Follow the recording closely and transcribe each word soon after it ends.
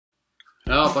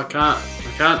Help, I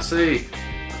can't see.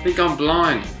 I think I'm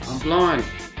blind. I'm blind.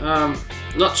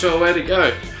 Not sure where to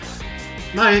go.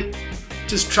 Mate,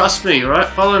 just trust me, alright?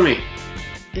 Follow me.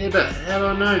 Yeah, but how do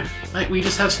I know? Mate, will you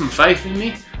just have some faith in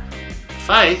me?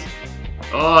 Faith?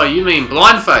 Oh, you mean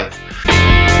blind faith?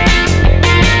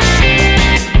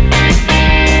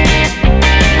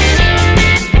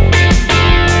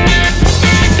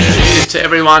 To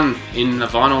everyone in the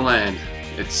vinyl land,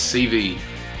 it's CV.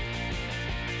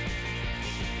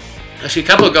 Actually, a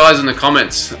couple of guys in the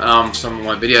comments, some of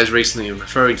my videos recently are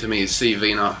referring to me as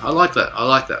CV, and I like that. I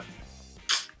like that.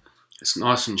 It's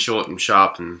nice and short and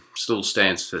sharp, and still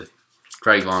stands for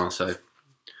Craig Vinyl. So,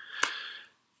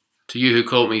 to you who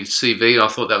called me CV, I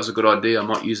thought that was a good idea. I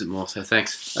might use it more. So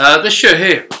thanks. This shirt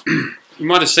here, you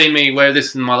might have seen me wear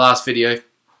this in my last video.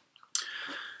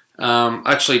 I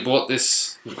actually bought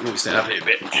this. Let me stand up here a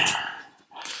bit.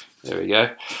 There we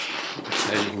go.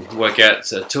 As you can work out,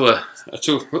 it's a tour.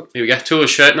 Here we go. Tour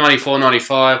shirt,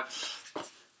 94.95,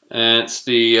 and it's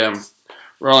the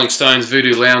Rolling Stones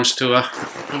Voodoo Lounge tour. What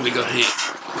have we got here?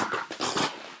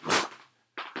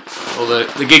 All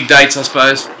the gig dates, I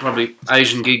suppose, probably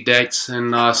Asian gig dates,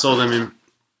 and I saw them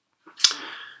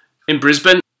in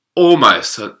Brisbane.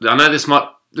 Almost. I know this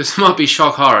might be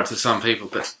shock horror to some people,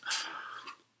 but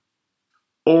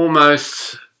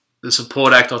almost the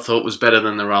support act I thought was better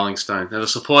than the Rolling Stones. Now the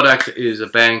support act is a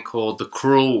band called The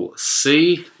Cruel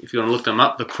Sea. If you want to look them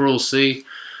up, The Cruel Sea.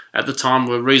 At the time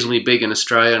were reasonably big in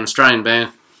Australia, an Australian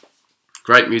band.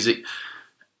 Great music.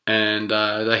 And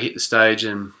they hit the stage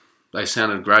and they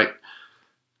sounded great.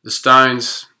 The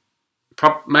Stones,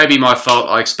 maybe my fault,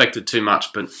 I expected too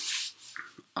much, but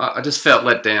I just felt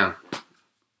let down.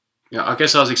 You know, I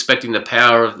guess I was expecting the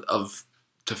power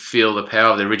to feel the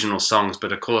power of the original songs,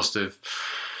 but of course they've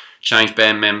changed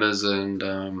band members and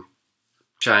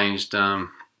changed the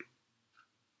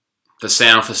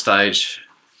sound for stage.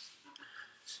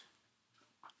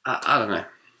 I don't know.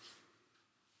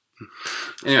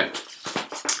 Anyway,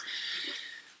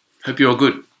 hope you're all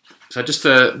good. So just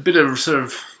a bit of sort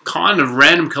of kind of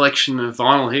random collection of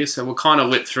vinyl here, so we'll kind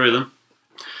of whip through them.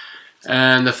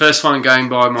 And the first one going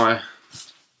by my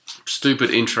stupid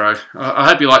intro. I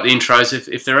hope you like the intros.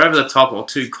 If they're over the top or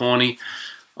too corny,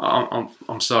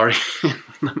 I'm sorry.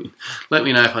 let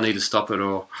me know if I need to stop it,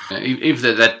 or if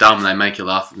they're that dumb they make you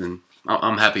laugh, then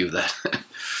I'm happy with that.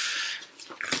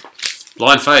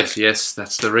 Blind faith, yes,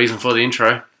 that's the reason for the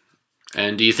intro.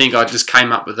 And do you think I just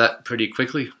came up with that pretty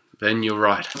quickly? Then you're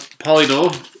right.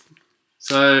 Polydor.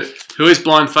 So, who is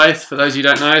Blind Faith? For those of you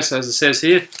who don't know, so as it says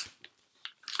here,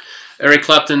 Eric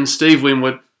Clapton, Steve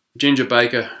Winwood, Ginger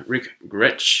Baker, Rick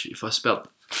Gretsch, if I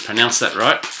pronounced that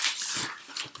right.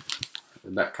 The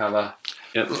back cover.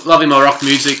 Yeah, loving my rock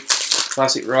music,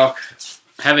 classic rock.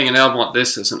 Having an album like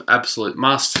this is an absolute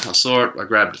must. I saw it, I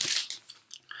grabbed it.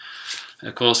 And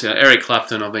of course, Eric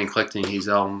Clapton, I've been collecting his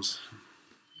albums.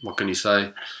 What can you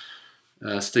say?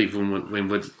 Steve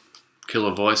Winwood,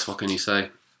 killer voice, what can you say?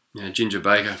 Ginger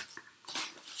Baker,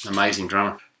 amazing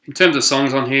drummer. In terms of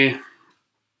songs on here,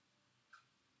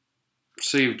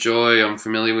 Sea of Joy I'm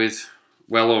familiar with,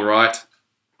 Well Alright.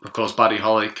 Of course Buddy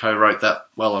Holly co-wrote that,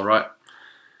 Well Alright.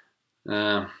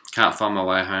 Can't Find My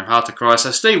Way Home, Hard to Cry.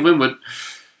 So Steve Winwood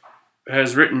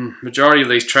has written majority of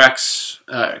these tracks.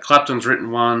 Clapton's written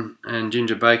one, and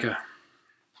Ginger Baker.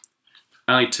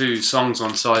 Only 2 songs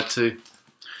on side 2.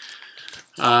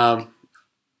 But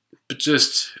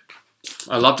just,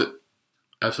 I loved it.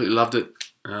 Absolutely loved it.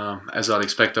 As I'd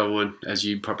expect I would, as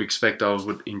you probably expect I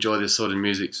would enjoy this sort of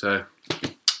music. So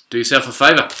do yourself a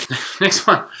favour. Next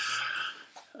one.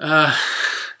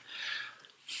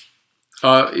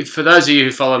 For those of you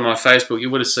who follow my Facebook, you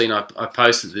would have seen I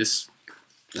posted this.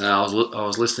 I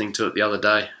was listening to it the other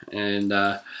day, and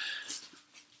I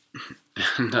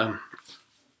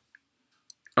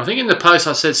think in the post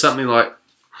I said something like,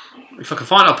 if I can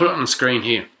find it, I'll put it on the screen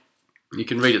here. You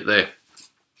can read it there.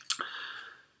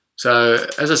 So,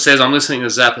 as it says, I'm listening to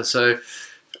Zappa. So,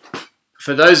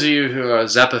 for those of you who are a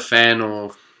Zappa fan,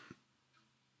 or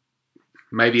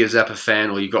maybe a Zappa fan,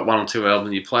 or you got 1 or 2 albums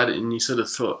and you played it and you sort of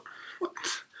thought,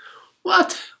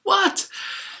 what?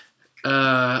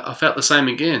 I felt the same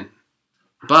again.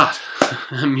 But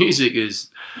music is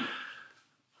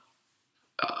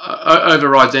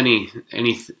overrides any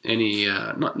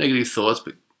not negative thoughts,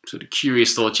 but sort of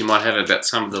curious thoughts you might have about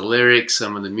some of the lyrics,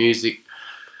 some of the music.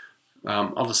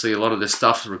 Obviously, a lot of this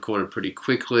stuff is recorded pretty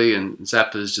quickly, and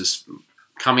Zappa's just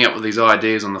coming up with these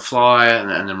ideas on the fly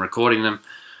and then recording them.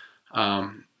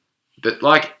 But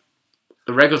like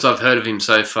the records I've heard of him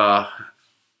so far,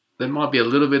 there might be a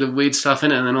little bit of weird stuff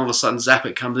in it, and then all of a sudden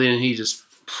Zappa comes in and he just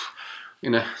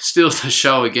steals the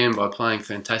show again by playing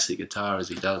fantastic guitar as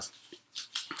he does.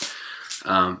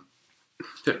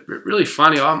 Really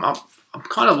funny. I'm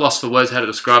kind of lost for words how to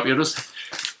describe it.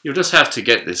 You'll just have to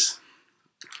get this.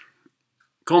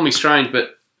 Call me strange,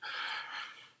 but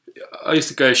I used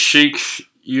to go Chic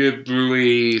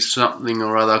Yabuli something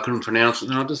or other. I couldn't pronounce it,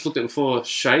 and I just looked at it before.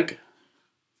 Chic,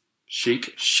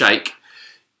 shake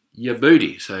your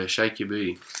booty. So shake your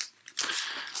booty.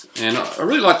 And I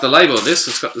really like the label of this.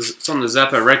 It's on the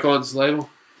Zappa Records label.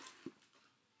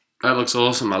 That looks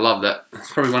awesome. I love that.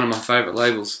 It's probably one of my favourite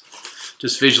labels,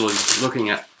 just visually looking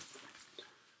at.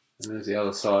 And there's the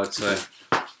other side. So,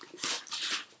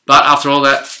 but after all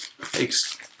that,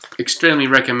 extremely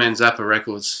recommend Zappa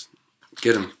Records.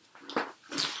 Get them.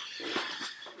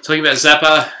 Talking about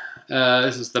Zappa,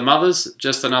 this is The Mothers,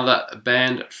 just another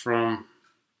band from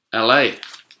LA.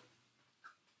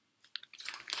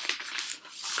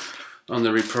 On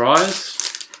the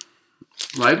Reprise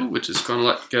label, which is kind of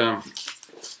like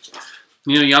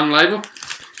Neil Young label.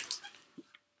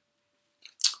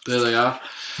 There they are.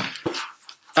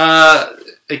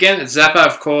 Again, it's Zappa,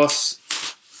 of course.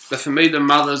 But for me, The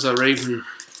Mothers are even...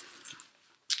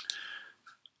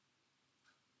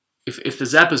 If the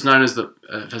Zappa's known as if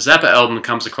a Zappa album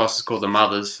comes across as called The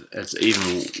Mothers, it's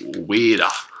even weirder.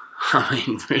 I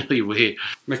mean, really weird.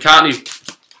 McCartney,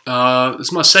 this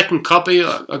is my second copy.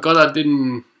 I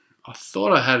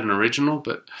thought I had an original,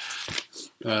 but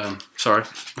sorry.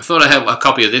 I thought I had a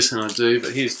copy of this, and I do,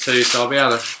 but here's two, so I'll be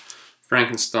able to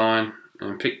Frankenstein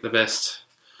and pick the best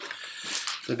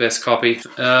copy.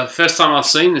 First time I've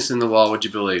seen this in the wild, would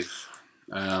you believe?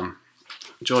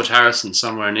 George Harrison,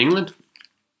 somewhere in England.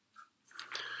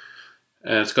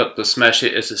 And it's got the smash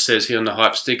hit, as it says here on the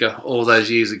hype sticker, all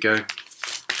those years ago.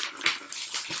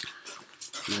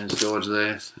 There's George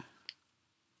there.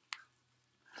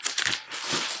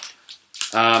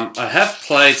 I have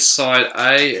played side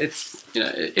A.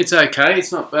 It's okay.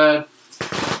 It's not bad.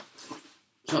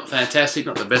 It's not fantastic.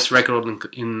 Not the best record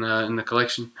in the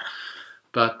collection,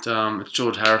 but it's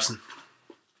George Harrison.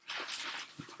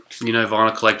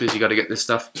 Vinyl collectors, you got to get this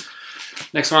stuff.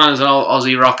 Next one is an old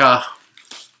Aussie rocker.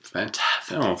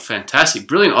 Fantastic,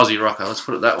 brilliant Aussie rocker. Let's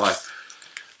put it that way.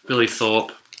 Billy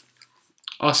Thorpe.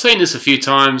 I've seen this a few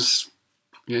times.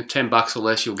 $10 or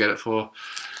less, you'll get it for.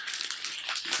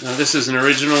 This is an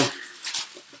original.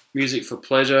 Music for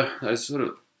Pleasure.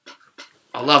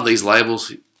 I love these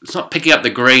labels. It's not picking up the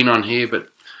green on here, but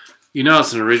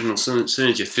it's an original as soon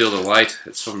as you feel the weight.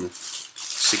 It's from the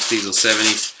 60s or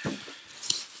 70s.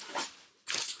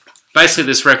 Basically,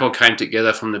 this record came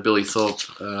together from the Billy Thorpe,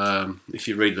 if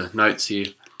you read the notes here,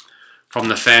 from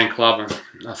the fan club.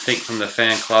 And I think from the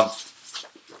fan club,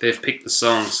 they've picked the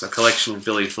songs, a collection of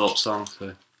Billy Thorpe songs.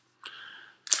 So,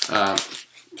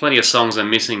 plenty of songs are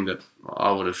missing that I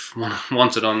would have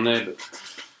wanted on there.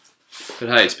 But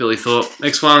hey, it's Billy Thorpe.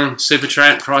 Next one,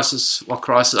 Supertramp, Crisis. What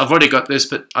Crisis? I've already got this,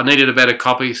 but I needed a better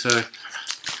copy, so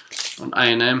on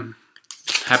A&M.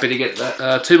 Happy to get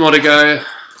that. Two more to go.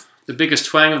 The Biggest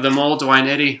Twang of them all, Dwayne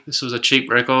Eddy. This was a cheap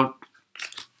record.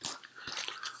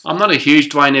 I'm not a huge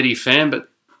Dwayne Eddy fan, but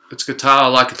it's guitar. I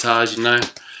like guitars,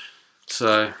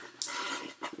 So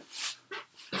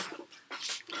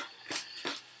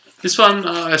this one,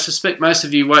 I suspect most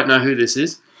of you won't know who this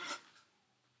is.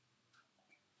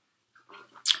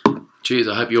 Cheers,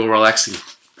 I hope you're all relaxing.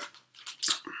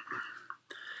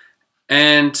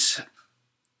 And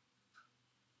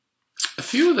a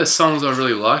few of the songs I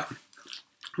really like.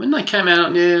 When they came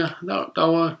out, yeah, they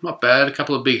were not bad. A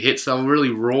couple of big hits. They were really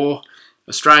raw.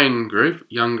 Australian group,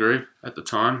 young group at the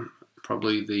time.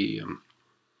 Probably the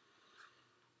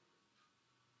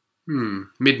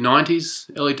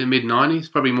mid-90s, early to mid-90s.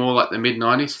 Probably more like the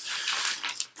mid-90s.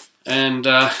 And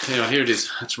here it is.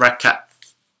 It's RATCAT,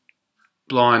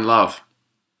 Blind Love.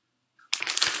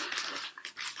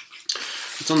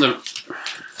 It's on the...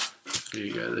 There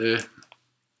you go there.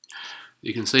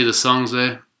 You can see the songs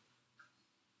there.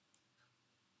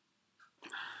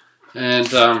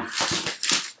 And on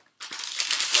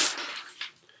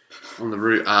the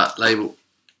Root Art label,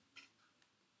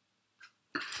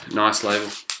 nice label.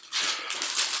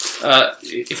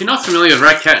 If you're not familiar with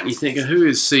RATCAT and you're thinking, who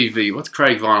is CV? What's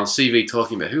Craig Vinyl CV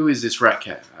talking about? Who is this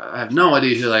RATCAT? I have no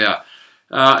idea who they are.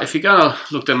 If you're going to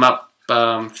look them up,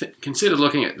 consider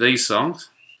looking at these songs.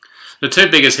 The two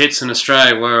biggest hits in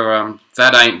Australia were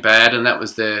That Ain't Bad, and that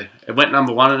was it went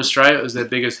 #1 in Australia. It was their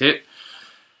biggest hit.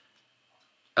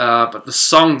 But the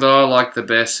song that I like the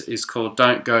best is called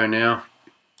Don't Go Now.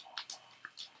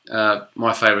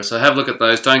 My favourite. So have a look at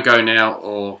those. Don't Go Now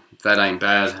or That Ain't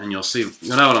Bad, and you'll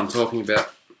know what I'm talking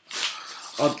about.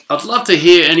 I'd love to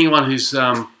hear anyone who's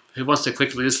who wants to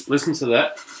quickly listen to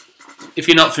that, if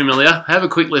you're not familiar, have a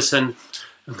quick listen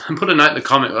and put a note in the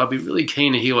comment. I'll be really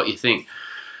keen to hear what you think.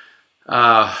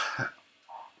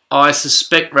 I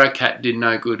suspect RATCAT did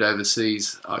no good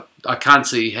overseas. I can't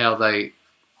see how like,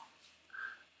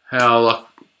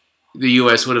 the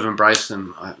US would have embraced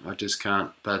them. I just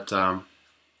can't. But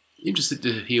interested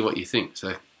to hear what you think.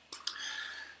 So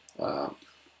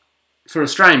for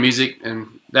Australian music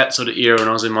and that sort of era when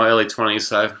I was in my early 20s,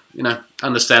 so you know,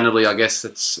 understandably, I guess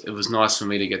it was nice for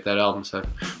me to get that album. So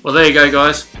well, there you go,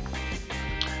 guys.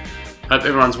 Hope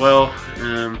everyone's well.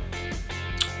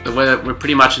 The weather, we're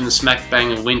pretty much in the smack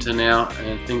bang of winter now,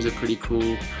 and things are pretty cool.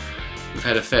 We've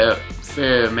had a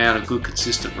fair amount of good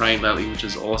consistent rain lately, which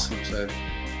is awesome. So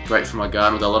great for my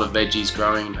garden. We've got a lot of veggies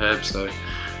growing and herbs, so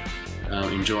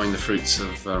enjoying the fruits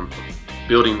of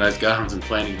building those gardens and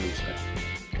planting them. So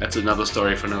that's another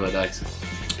story for another day. So,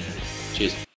 cheers.